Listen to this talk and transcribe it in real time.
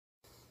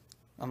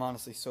I'm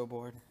honestly so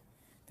bored.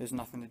 There's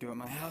nothing to do at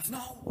my house.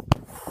 No!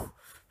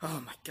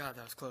 Oh my god,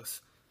 that was close.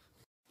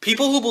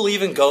 People who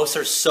believe in ghosts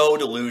are so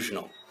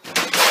delusional.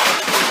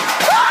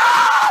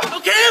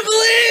 I can't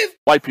believe!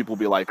 White people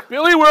be like,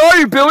 Billy, where are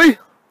you, Billy?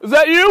 Is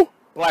that you?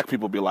 Black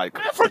people be like,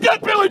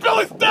 forget Billy,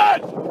 Billy's dead!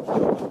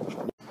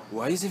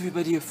 Why is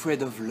everybody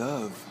afraid of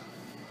love?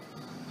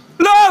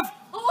 Love!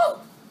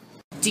 Oh.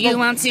 Do you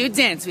want to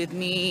dance with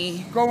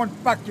me? Go and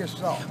fuck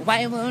yourself.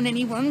 Why won't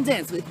anyone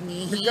dance with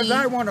me? Because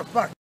I want to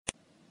fuck.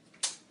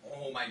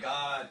 Oh my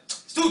god.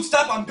 Dude,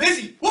 stop, I'm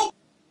busy! Whoa!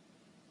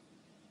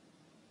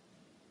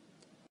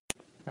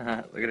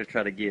 We're gonna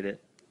try to get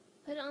it.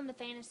 Put it on the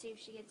fantasy if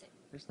she gets it.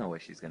 There's no way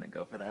she's gonna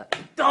go for that.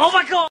 Oh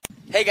my god!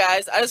 Hey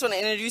guys, I just want to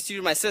introduce you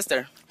to my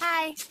sister.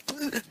 Hi.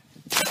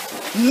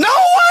 No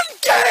one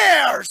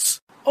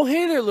cares! Oh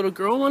hey there, little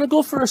girl. Wanna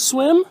go for a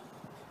swim?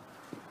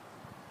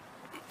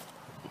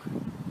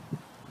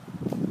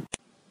 I'm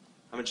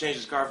gonna change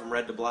this car from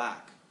red to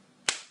black.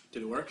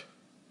 Did it work?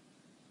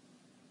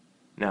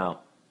 No.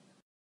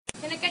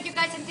 Can I get you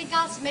guys anything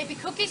else? Maybe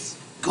cookies?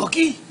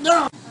 Cookie?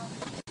 No!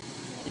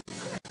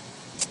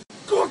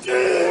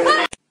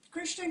 Cookie!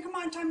 Christian, come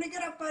on, time to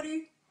get up,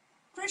 buddy.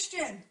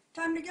 Christian,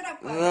 time to get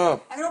up, buddy.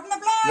 No. I can open the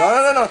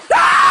blind. No.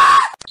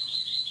 Ah!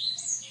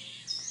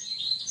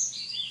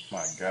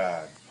 My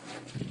god.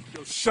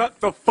 Yo, shut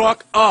the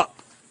fuck up!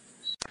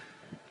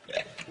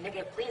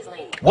 Nigga, please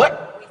leave.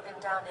 What? We've been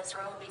down this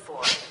road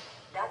before.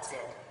 That's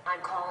it.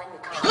 I'm calling the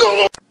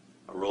cops.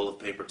 A roll of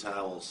paper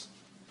towels.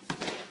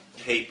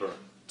 Paper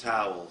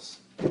towels.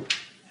 And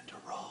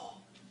a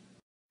roll.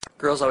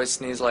 Girls always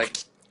sneeze like...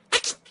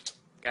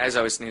 Guys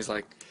always sneeze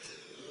like...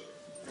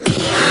 You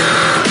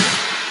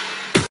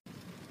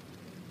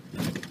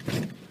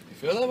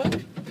feel that,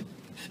 man?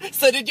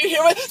 So did you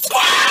hear what?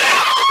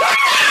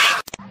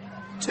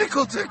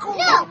 Tickle, tickle.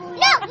 No!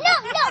 Stop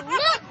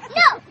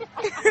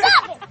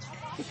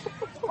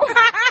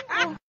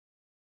it!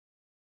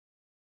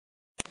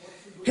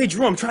 Hey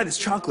Jerome, try this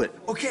chocolate.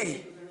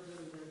 Okay.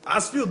 I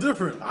feel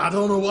different. I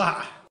don't know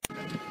why.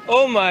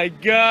 Oh my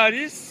god,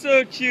 he's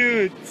so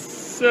cute.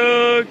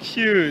 So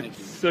cute.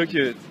 So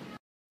cute.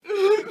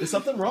 Is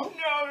something wrong?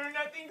 No,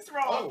 nothing's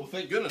wrong. Oh, well,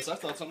 thank goodness. I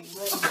thought something was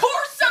wrong. Of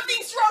course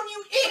something's wrong,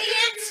 you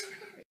idiot!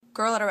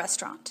 Girl at a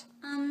restaurant.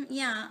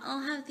 Yeah,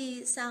 I'll have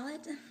the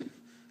salad.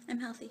 I'm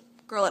healthy.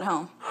 Girl at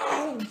home.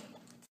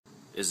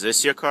 Is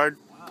this your card?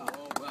 Wow,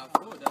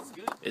 oh, that's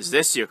good. Is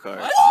this your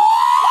card?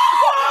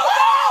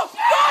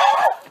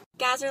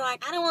 Guys are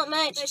like, I don't want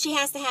much, but she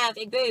has to have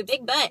big boob,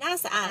 big butt,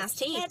 nice eyes,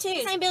 teeth. That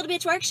too. Same build a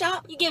bitch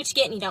workshop. You get what you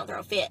get and you don't throw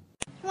a fit.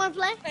 You want to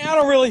play? Hey, I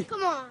don't really.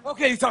 Come on.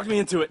 Okay, you talked me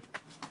into it.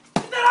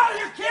 Get out of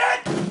here,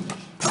 kid!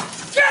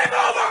 Game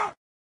over!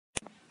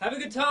 Have a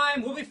good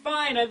time, we'll be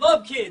fine, I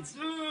love kids.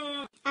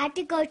 I have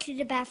to go to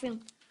the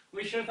bathroom.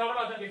 We should have thought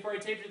about that before I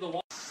taped you to the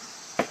wall.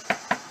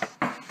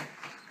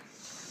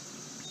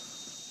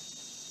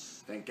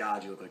 Thank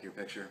God you look like your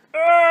picture.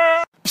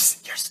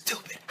 Psst, you're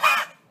stupid.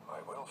 I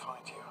will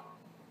find you,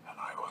 and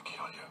I will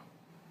kill you.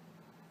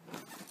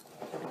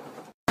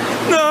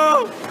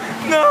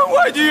 No,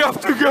 why do you have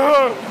to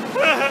go?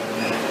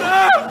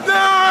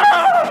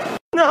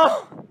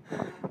 No!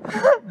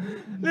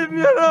 Leave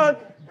me alone!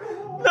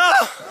 No!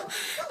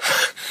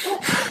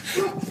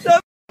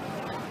 Stop!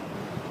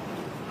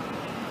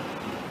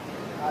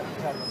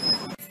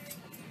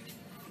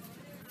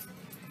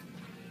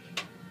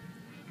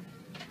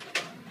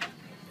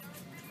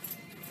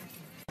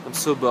 I'm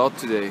so bored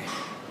today.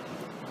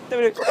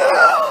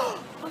 Oh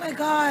my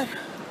god.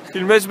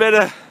 Feel much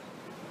better.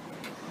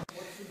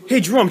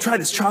 Hey Jerome, try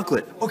this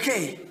chocolate.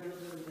 Okay.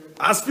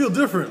 I feel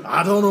different.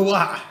 I don't know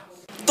why.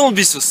 Don't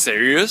be so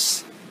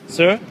serious.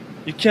 Sir,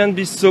 you can't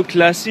be so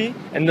classy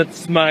and not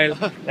smile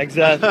like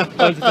that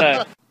all the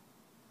time.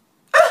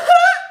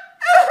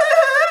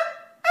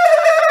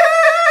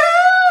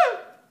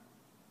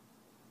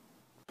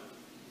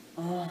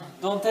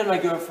 Don't tell my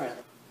girlfriend.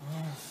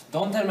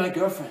 Don't tell my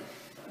girlfriend.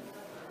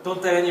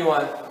 Don't tell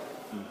anyone.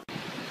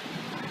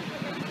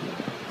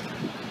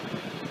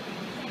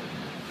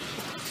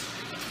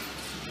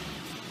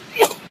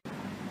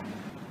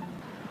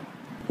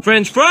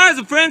 French fries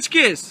or French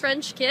kiss?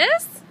 French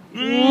kiss?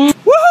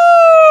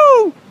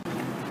 Woohoo!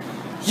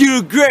 You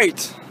look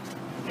great.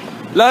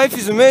 Life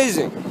is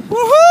amazing.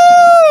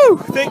 Woohoo!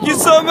 Thank you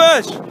so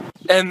much.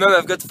 And Mom,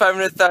 I've got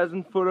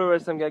 500,000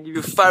 followers. I'm gonna give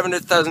you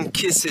 500,000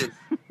 kisses.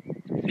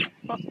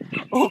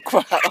 Oh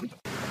crap!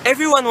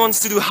 Everyone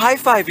wants to do high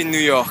five in New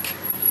York.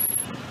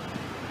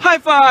 High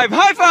five!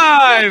 High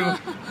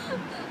five!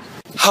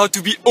 How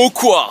to be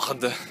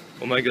awkward.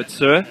 Oh my god,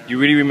 sir, you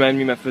really remind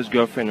me of my first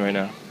girlfriend right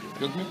now.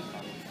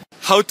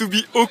 How to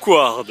be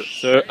awkward.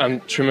 Sir,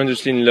 I'm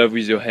tremendously in love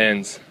with your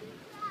hands.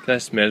 Can I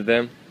smell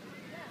them?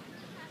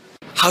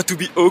 How to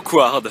be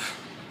awkward.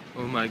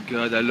 Oh my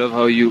god, I love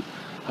how you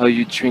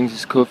drink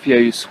this coffee, how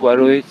you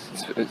swallow it.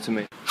 It's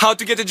amazing. How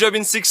to get a job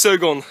in 6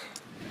 seconds.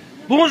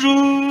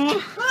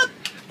 Bonjour!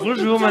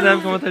 Bonjour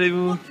madame, comment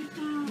allez-vous?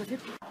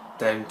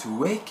 Time to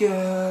wake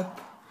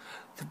up.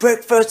 The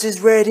breakfast is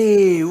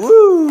ready.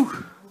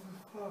 Woo!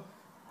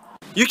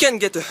 You can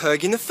get a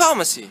hug in a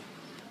pharmacy.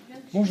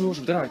 Bonjour, je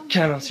voudrais un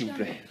câlin s'il vous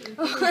plaît.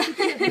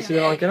 Essayez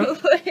d'avoir un câlin.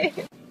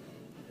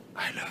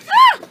 I love you.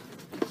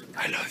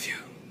 I love you.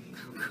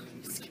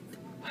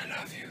 I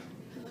love you.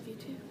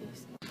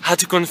 How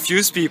to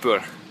confuse people.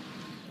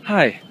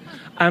 Hi,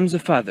 I'm the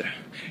father.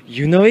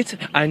 You know it,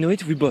 I know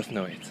it, we both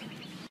know it.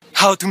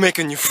 How to make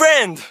a new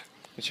friend.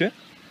 Monsieur?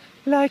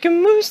 Like a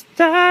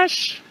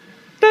moustache,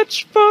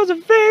 touch for the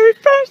very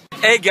first.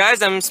 Hey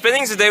guys, I'm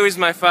spending the day with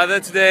my father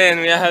today and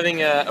we are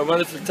having a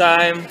wonderful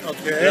time.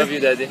 Okay. Love you,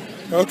 Daddy.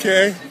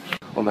 Okay.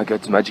 Oh my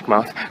god, the magic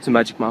mouth, the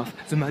magic mouth,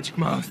 the magic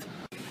mouth.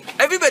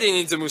 Everybody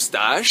needs a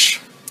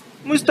moustache.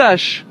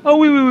 Moustache. Oh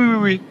oui, oui,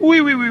 oui,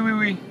 oui, oui, oui, oui, oui,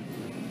 oui.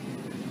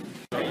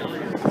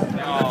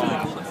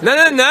 No,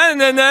 no, no,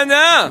 no, no,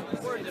 no.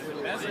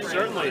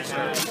 Certainly,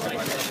 sir.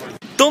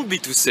 Don't be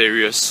too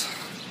serious.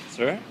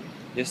 Sir,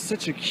 you're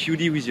such a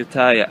cutie with your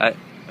tie. I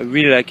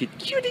really like it.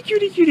 Cutie,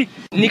 cutie, cutie.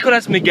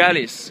 Nicolas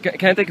Megalis.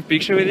 Can I take a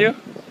picture with you?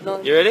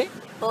 No. You ready?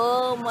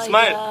 Oh my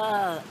Smile.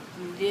 god.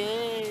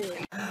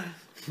 Yeah.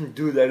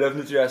 Dude, I love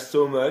Nutria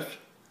so much.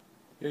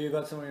 Yeah, you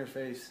got some on your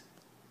face.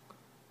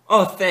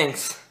 Oh,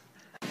 thanks.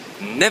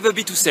 Never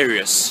be too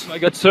serious. Oh my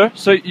god, sir.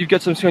 So you've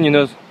got something on your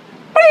nose.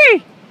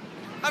 Whee!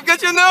 I've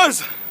got your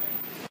nose.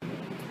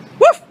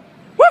 Woof!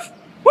 Woof!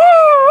 Woo!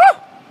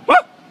 Woo!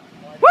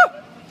 Woo!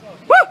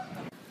 Woo!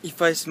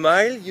 If I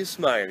smile, you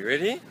smile.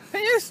 Ready?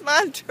 You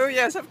smile too,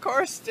 yes, of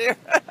course, dear.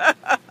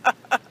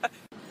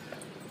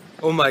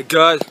 Oh my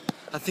god.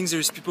 I think there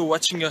is people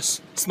watching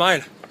us.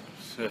 Smile.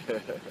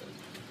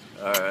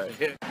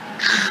 Alright.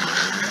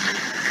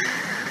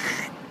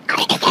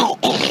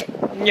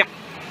 Nyap.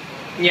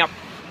 Nyap.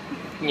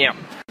 Nyap.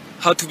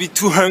 How to be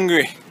too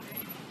hungry.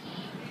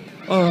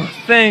 Oh,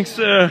 thanks,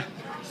 sir.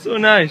 So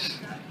nice.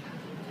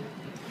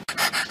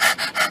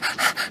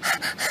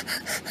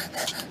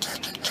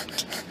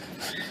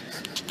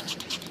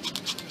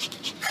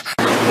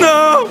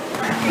 No!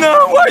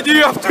 No! Why do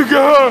you have to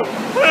go?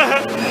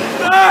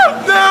 No!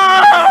 No!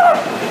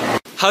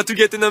 How to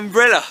get an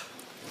umbrella?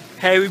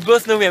 Hey, we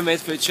both know we are made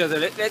for each other.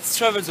 Let's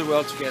travel the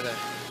world together.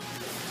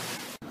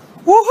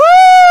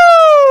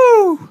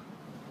 Woohoo!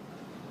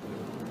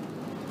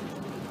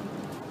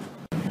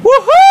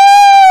 Woohoo!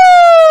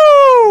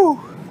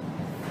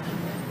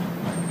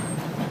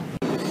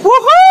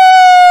 Woohoo!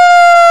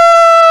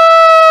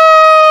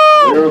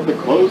 Clear of the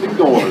closing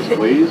doors,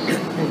 please.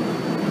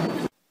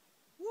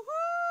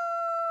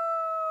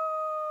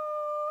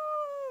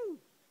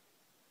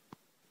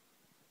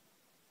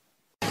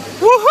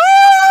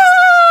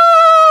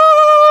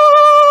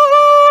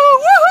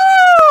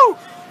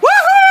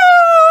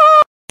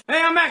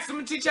 Hey, I'm Max. I'm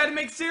gonna teach you how to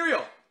make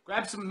cereal.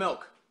 Grab some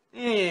milk.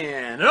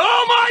 And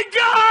oh my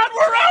God,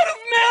 we're out of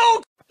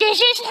milk! This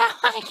is how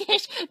I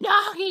kiss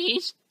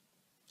doggies.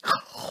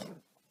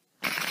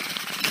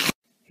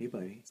 Hey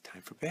buddy, it's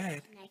time for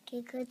bed. Like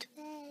a good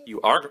bed.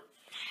 You are?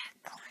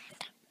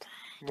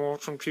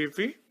 Want some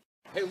TV?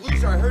 Hey,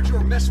 loser, I heard you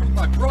were messing with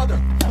my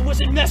brother. I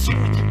wasn't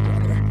messing with your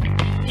brother.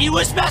 He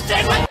was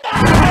messing with me!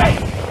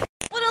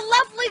 What a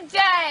lovely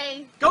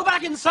day. Go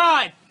back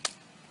inside!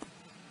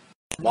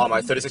 Mom, I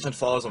have 36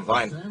 followers on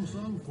Vine.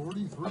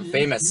 I'm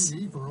famous.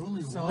 I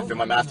failed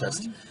my math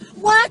test.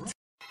 What?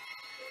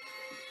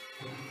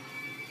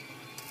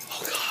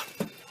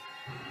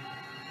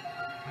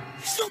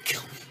 Please don't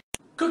kill me.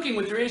 Cooking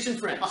with your Asian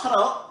friends.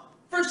 Hello?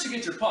 First you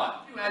get your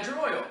pot. You add your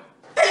oil.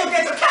 Then you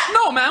get your cat!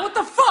 No, man, what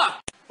the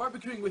fuck?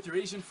 Barbecuing with your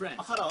Asian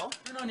friends. Hello?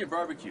 Turn on your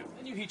barbecue.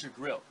 Then you heat your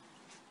grill.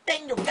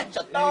 Then you get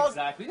your dog.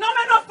 Exactly. No,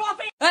 man, not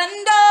Poppy!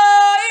 And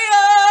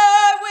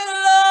I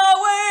will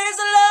always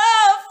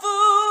love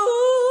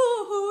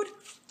food.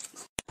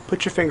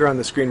 Put your finger on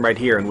the screen right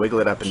here and wiggle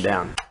it up and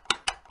down.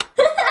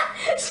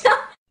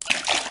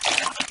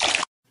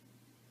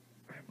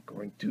 I'm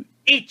going to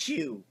eat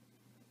you.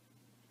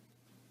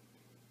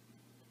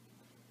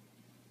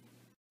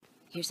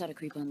 Here's how to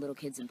creep on little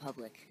kids in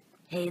public.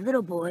 Hey,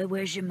 little boy,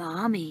 where's your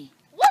mommy?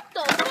 What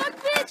the fuck,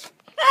 bitch?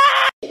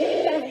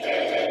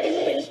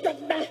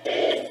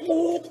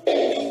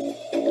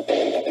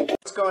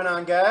 What's going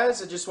on,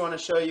 guys? I just want to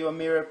show you a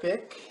mirror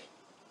pic.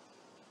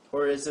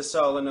 Or is this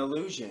all an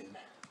illusion?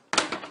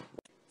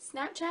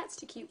 Snapchats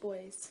to cute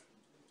boys.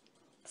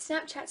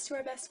 Snapchats to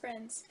our best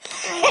friends.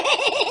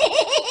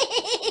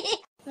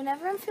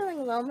 Whenever I'm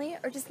feeling lonely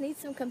or just need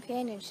some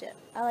companionship,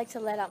 I like to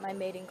let out my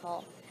mating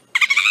call.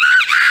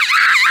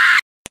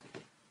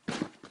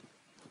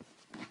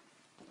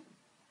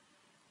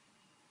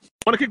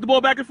 Want to kick the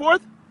ball back and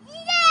forth? Yeah!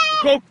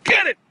 Go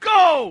get it!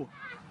 Go!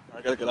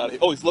 I gotta get out of here.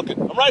 Oh, he's looking.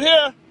 I'm right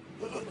here.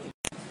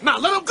 Now,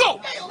 let him go!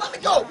 Hey, let me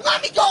go!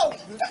 Let me go!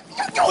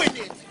 You're doing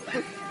it!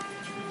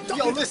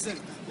 Yo, listen,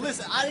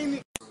 I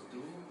didn't...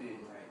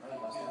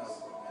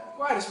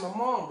 Right, it's my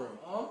mom, bro.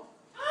 Huh?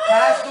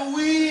 Pass the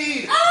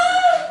weed!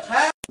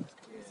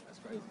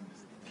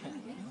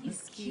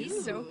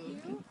 He's so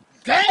cute.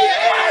 Damn!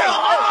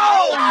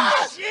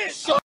 Oh, shit!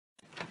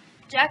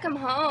 Jack, I'm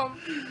home.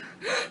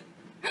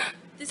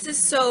 This is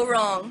so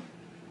wrong.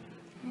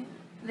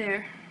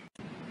 There.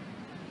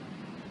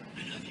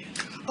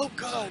 Oh,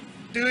 God.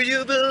 Do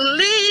you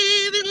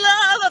believe in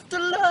love after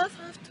love?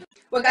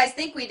 What guys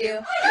think we do.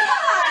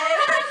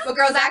 What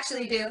girls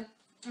actually do.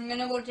 I'm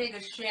gonna go take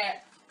a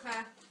shit. Okay.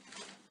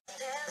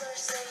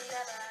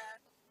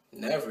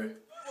 Never.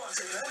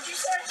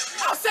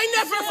 I'll say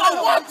never if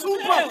I want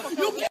to,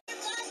 bro. You can't.